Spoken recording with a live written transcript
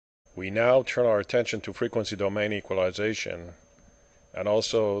We now turn our attention to frequency domain equalization and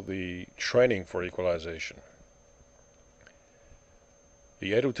also the training for equalization.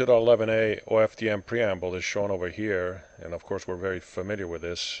 The 802.11a OFDM preamble is shown over here, and of course we're very familiar with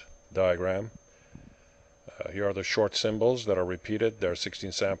this diagram. Here are the short symbols that are repeated. There are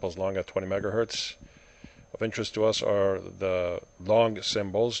 16 samples long at 20 megahertz. Of interest to us are the long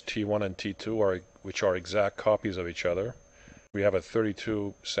symbols, T1 and T2, which are exact copies of each other. We have a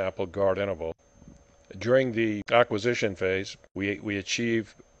 32 sample guard interval. During the acquisition phase, we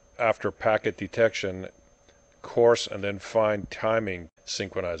achieve, after packet detection, coarse and then fine timing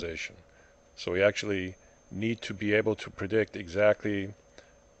synchronization. So we actually need to be able to predict exactly,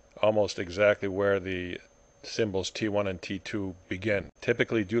 almost exactly, where the symbols T1 and T2 begin.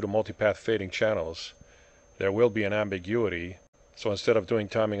 Typically, due to multipath fading channels, there will be an ambiguity. So instead of doing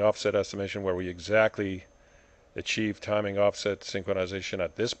timing offset estimation where we exactly achieve timing offset synchronization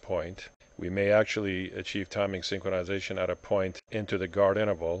at this point, we may actually achieve timing synchronization at a point into the guard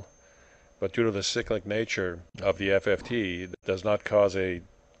interval. But due to the cyclic nature of the FFT, it does not cause a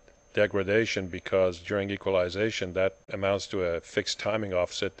degradation, because during equalization that amounts to a fixed timing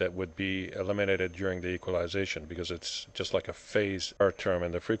offset that would be eliminated during the equalization, because it's just like a phase term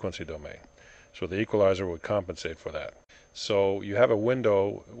in the frequency domain. So the equalizer would compensate for that. So you have a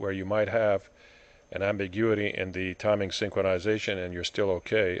window where you might have an ambiguity in the timing synchronization and you're still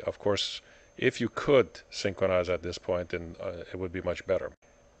okay. Of course, if you could synchronize at this point, then it would be much better.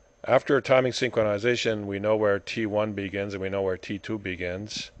 After timing synchronization, we know where T1 begins and we know where T2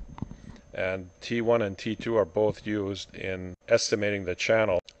 begins. And T1 and T2 are both used in estimating the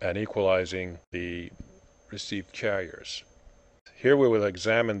channel and equalizing the received carriers. Here we will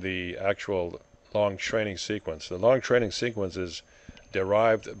examine the actual long training sequence. The long training sequence is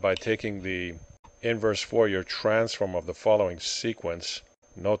derived by taking the inverse Fourier transform of the following sequence.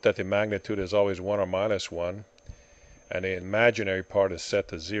 Note that the magnitude is always 1 or minus 1, and the imaginary part is set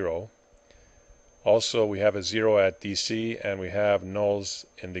to 0. Also, we have a 0 at DC, and we have nulls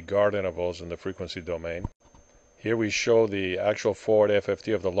in the guard intervals in the frequency domain. Here we show the actual forward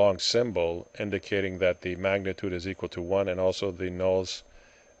FFT of the long symbol, indicating that the magnitude is equal to 1, and also the nulls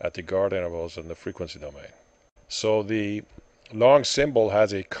at the guard intervals in the frequency domain. So the long symbol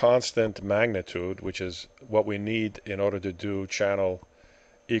has a constant magnitude, which is what we need in order to do channel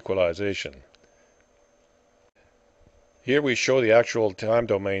equalization. Here we show the actual time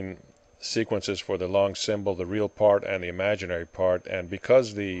domain sequences for the long symbol, the real part and the imaginary part, and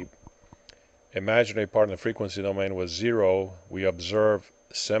because the imaginary part in the frequency domain was 0, we observe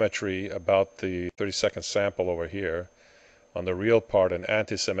symmetry about the 32nd sample over here on the real part and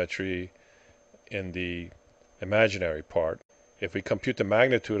antisymmetry in the imaginary part. If we compute the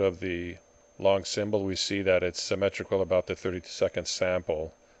magnitude of the long symbol, we see that it's symmetrical about the 32nd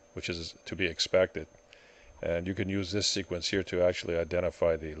sample, which is to be expected. And you can use this sequence here to actually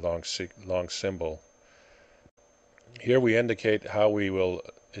identify the long symbol. Here we indicate how we will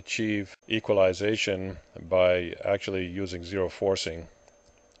achieve equalization by actually using zero forcing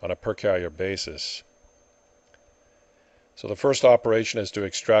on a per carrier basis. So the first operation is to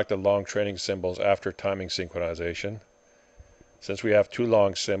extract the long training symbols after timing synchronization. Since we have two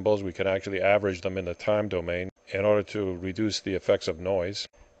long symbols, we can actually average them in the time domain in order to reduce the effects of noise.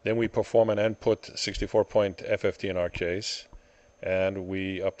 Then we perform an input 64-point FFT in our case, and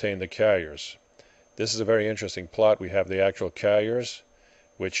we obtain the carriers. This is a very interesting plot. We have the actual carriers,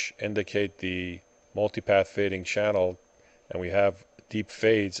 which indicate the multipath fading channel, and we have deep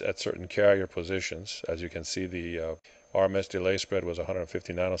fades at certain carrier positions. As you can see, the RMS delay spread was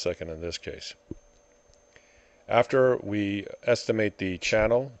 150 nanosecond in this case. After we estimate the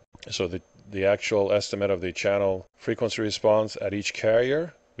channel, so the actual estimate of the channel frequency response at each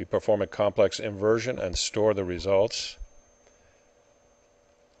carrier, we perform a complex inversion and store the results.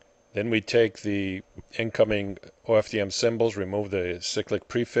 Then we take the incoming OFDM symbols, remove the cyclic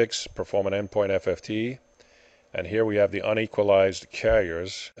prefix, perform an endpoint FFT, and here we have the unequalized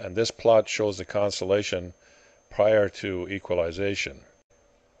carriers, and this plot shows the constellation prior to equalization.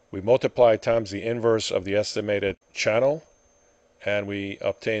 We multiply times the inverse of the estimated channel, and we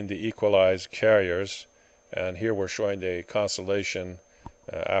obtain the equalized carriers, and here we're showing the constellation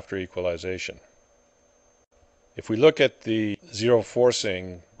after equalization. If we look at the zero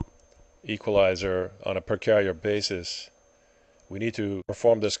forcing equalizer on a per carrier basis, we need to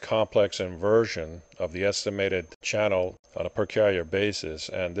perform this complex inversion of the estimated channel on a per carrier basis,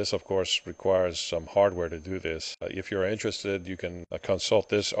 and this of course requires some hardware to do this. If you're interested, you can consult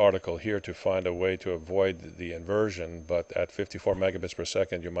this article here to find a way to avoid the inversion, but at 54 megabits per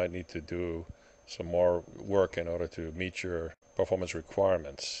second you might need to do some more work in order to meet your performance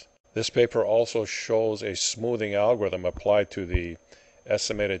requirements. This paper also shows a smoothing algorithm applied to the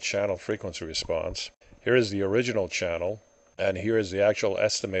estimated channel frequency response. Here is the original channel, and here is the actual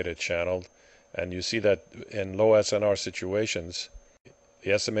estimated channel. And you see that in low SNR situations,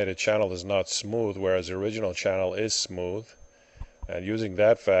 the estimated channel is not smooth, whereas the original channel is smooth. And using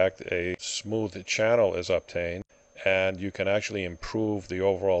that fact, a smooth channel is obtained, and you can actually improve the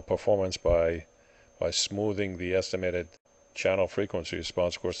overall performance by smoothing the estimated channel frequency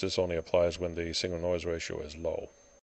response. Of course, this only applies when the signal noise ratio is low.